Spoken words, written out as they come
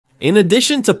In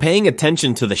addition to paying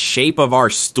attention to the shape of our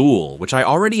stool, which I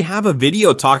already have a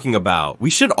video talking about,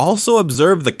 we should also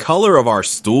observe the color of our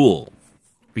stool,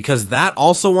 because that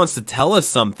also wants to tell us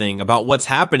something about what's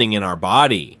happening in our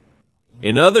body.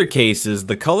 In other cases,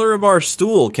 the color of our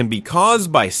stool can be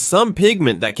caused by some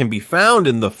pigment that can be found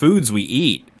in the foods we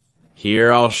eat.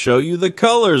 Here I'll show you the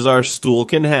colors our stool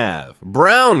can have.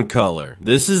 Brown color.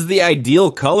 This is the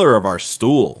ideal color of our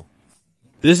stool.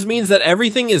 This means that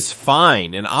everything is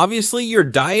fine, and obviously your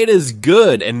diet is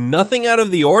good and nothing out of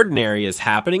the ordinary is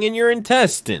happening in your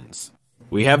intestines.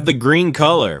 We have the green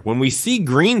color. When we see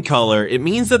green color, it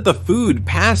means that the food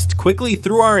passed quickly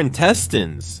through our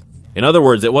intestines. In other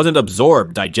words, it wasn't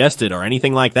absorbed, digested, or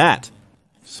anything like that.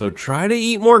 So try to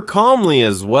eat more calmly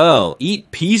as well. Eat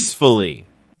peacefully.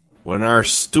 When our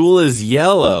stool is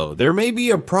yellow, there may be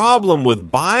a problem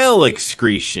with bile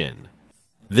excretion.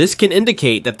 This can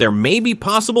indicate that there may be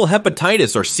possible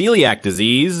hepatitis or celiac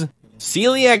disease.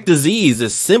 Celiac disease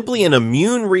is simply an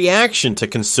immune reaction to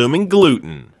consuming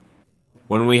gluten.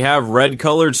 When we have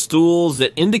red-colored stools,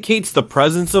 it indicates the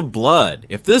presence of blood.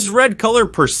 If this red color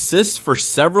persists for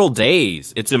several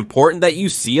days, it's important that you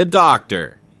see a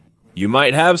doctor. You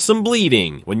might have some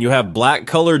bleeding. When you have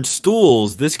black-colored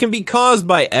stools, this can be caused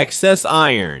by excess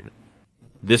iron.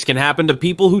 This can happen to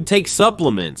people who take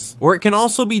supplements, or it can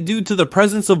also be due to the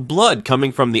presence of blood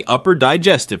coming from the upper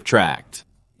digestive tract.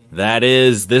 That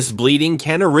is, this bleeding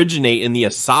can originate in the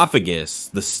esophagus,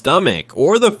 the stomach,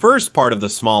 or the first part of the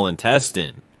small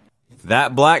intestine.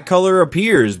 That black color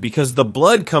appears because the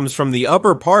blood comes from the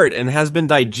upper part and has been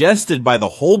digested by the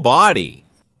whole body.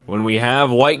 When we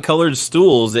have white-colored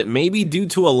stools, it may be due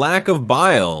to a lack of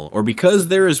bile, or because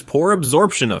there is poor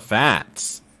absorption of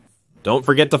fats. Don't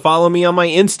forget to follow me on my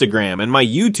Instagram and my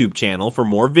YouTube channel for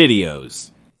more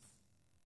videos.